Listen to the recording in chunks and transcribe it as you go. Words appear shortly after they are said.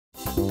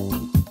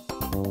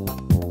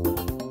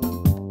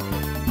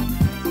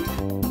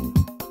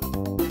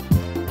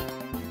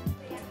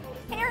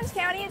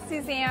County, it's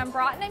Suzanne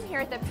Broughton. I'm here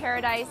at the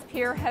Paradise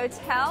Pier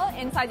Hotel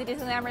inside the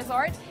Disneyland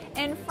Resort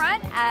in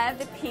front of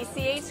the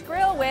PCH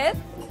Grill with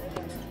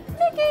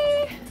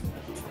Mickey.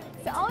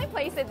 It's the only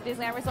place at the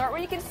Disneyland Resort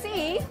where you can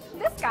see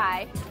this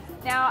guy.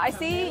 Now, I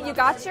see you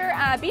got your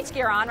beach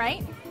gear on,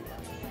 right?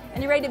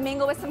 And you're ready to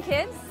mingle with some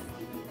kids?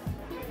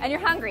 And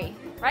you're hungry,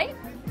 right?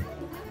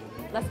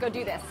 Let's go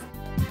do this.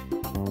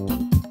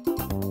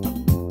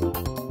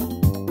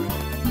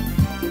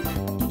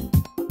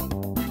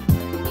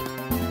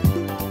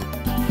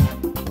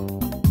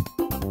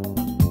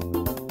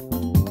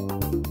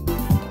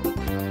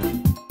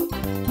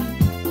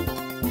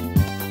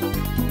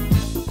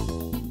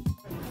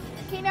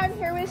 I'm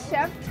here with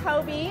Chef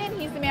Toby, and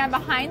he's the man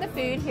behind the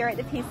food here at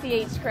the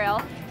PCH Grill.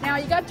 Now,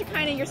 you got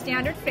your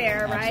standard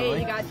fare, right?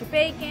 Absolutely. You got your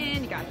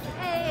bacon, you got your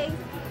eggs,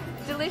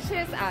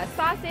 delicious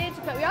sausage,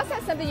 but we also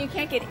have something you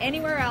can't get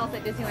anywhere else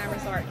at Disneyland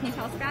Resort. Can you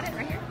tell us about it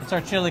right here? It's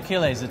our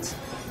chilaquiles. It's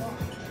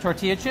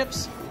tortilla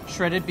chips,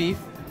 shredded beef,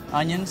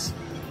 onions,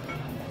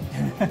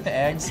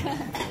 eggs,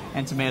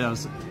 and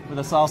tomatoes with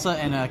a salsa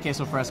and a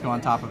queso fresco on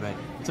top of it.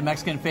 It's a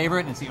Mexican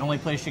favorite, and it's the only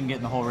place you can get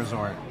in the whole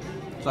resort.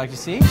 Would you like to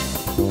see?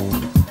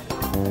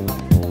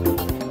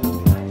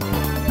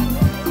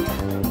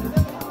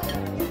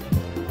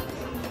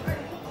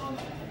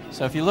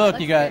 So if you look,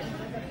 you got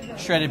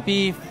shredded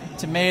beef,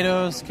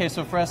 tomatoes,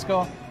 queso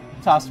fresco,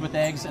 tossed with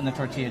eggs and the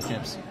tortilla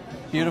chips.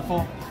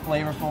 Beautiful,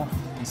 flavorful,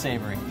 and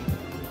savory.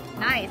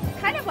 Nice.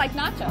 Kind of like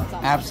nachos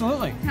almost.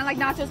 Absolutely. Kind of like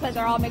nachos, but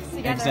they're all mixed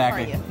together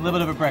Exactly. for you. A little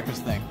bit of a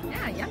breakfast thing.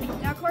 Yeah, yummy.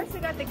 Now, of course, we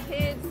got the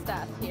kids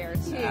stuff here,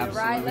 too, Absolutely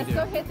right? Let's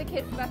go hit the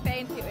kids buffet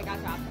and see what we got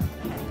to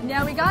offer.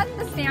 Now, we got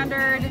the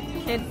standard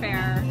kid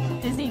fare,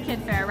 Disney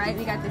kid fare, right?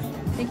 We got this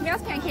Mickey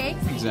Mouse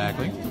pancakes.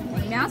 Exactly.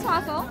 Mickey Mouse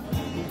waffle.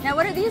 Now,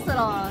 what are these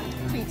little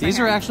treats? These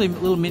are actually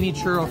little mini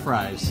churro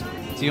fries.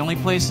 It's the only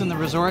place in the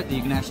resort that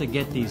you can actually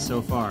get these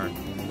so far.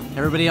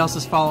 Everybody else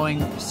is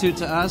following suit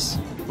to us,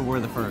 but we're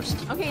the first.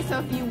 Okay, so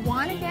if you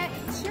want to get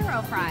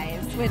churro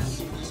fries, which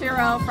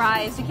churro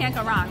fries, you can't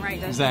go wrong,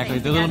 right? Those Exactly.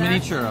 things They're little together.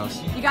 mini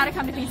churros. You got to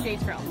come to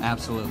PCH Grill.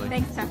 Absolutely.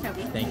 Thanks, Chef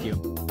Toby. Thank you.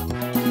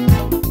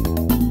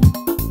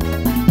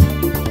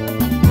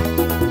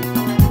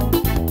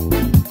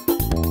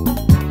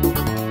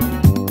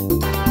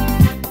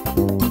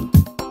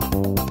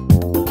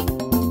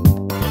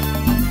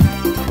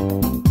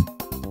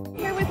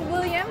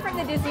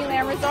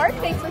 Disneyland Resort.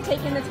 Thanks for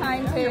taking the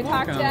time to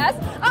talk to us.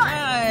 Oh,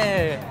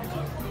 Hey.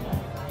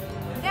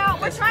 now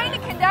we're trying to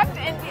conduct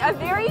a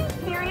very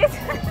serious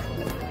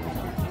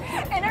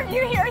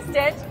interview here,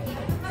 Stitch.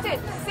 Stitch,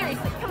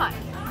 seriously, come on.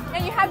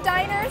 Now you have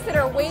diners that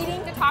are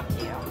waiting to talk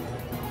to you.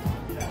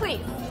 Please,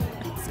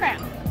 scram.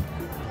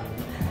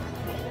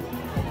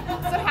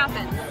 So it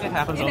happens. It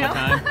happens You all know? the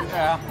time.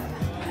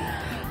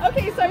 Yeah.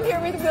 Okay, so I'm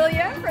here with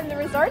William from the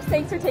resort.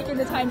 Thanks for taking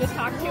the time to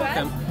talk to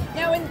us.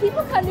 Now, when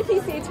people come to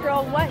PCH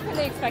Grill, what can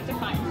they expect to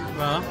find?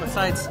 Well,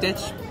 besides Stitch,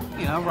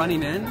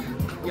 running in,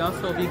 you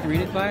also will be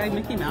greeted by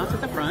Mickey Mouse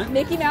at the front.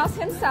 Mickey Mouse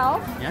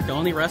himself. Yeah, the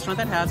only restaurant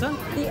that has them.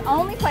 The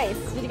only place,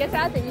 did you get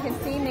that you can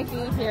see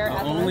Mickey here at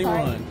the Only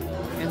resort? one.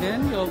 And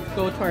then you'll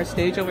go to our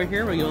stage over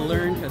here where you'll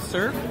learn to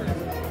surf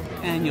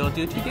and you'll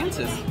do 2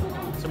 dances.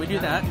 So we do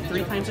that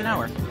 3 times an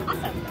hour.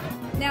 Awesome.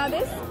 Now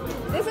this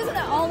isn't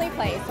the only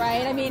place,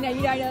 right? I mean, I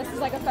know this is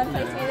like a fun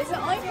place to be. This is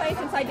the only place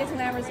inside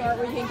Disneyland Resort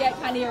where you can get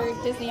kind of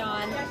your Disney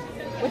on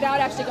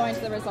without actually going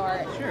to the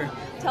resort. Sure.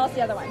 Tell us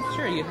the other one.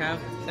 Sure, you have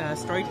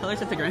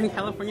Storytellers at the Grand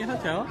California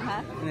Hotel.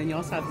 And then you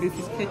also have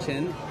Goofy's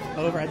Kitchen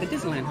over at the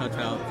Disneyland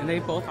Hotel. And they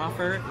both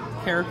offer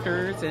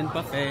characters and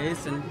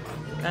buffets and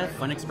a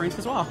fun experience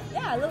as well.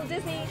 Yeah, a little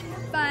Disney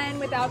fun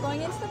without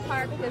going into the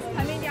park, just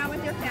coming down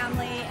with your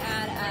family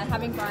and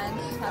having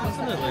brunch.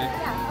 Absolutely.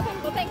 Yeah,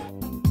 okay, well thanks.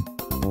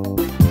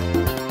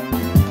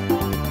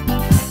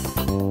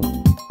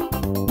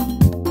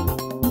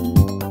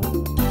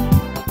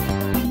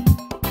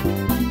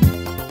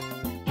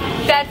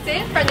 That's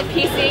it for the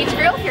PCH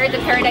Grill here at the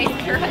Paradise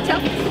Pier Hotel.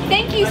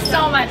 Thank you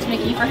so much,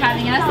 Mickey, for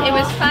having us. It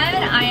was fun.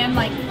 I am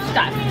like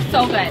stuffed.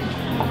 So good.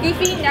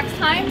 Goofy, next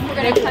time we're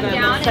going to come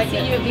down and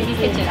see you at Goofy's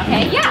Kitchen,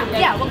 okay?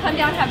 Yeah, we'll come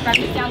down and have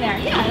breakfast down there.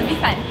 Yeah, it'll be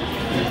fun.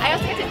 I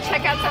also get to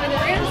check out some of the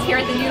rooms here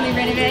at the newly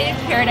renovated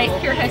Paradise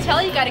Pier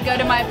Hotel. You got to go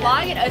to my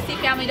blog at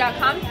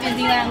ocfamily.com,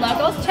 Disneyland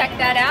Locals. Check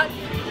that out.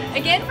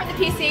 Again, for the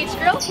PCH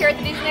Grill here at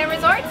the Disneyland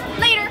Resort.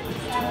 Later!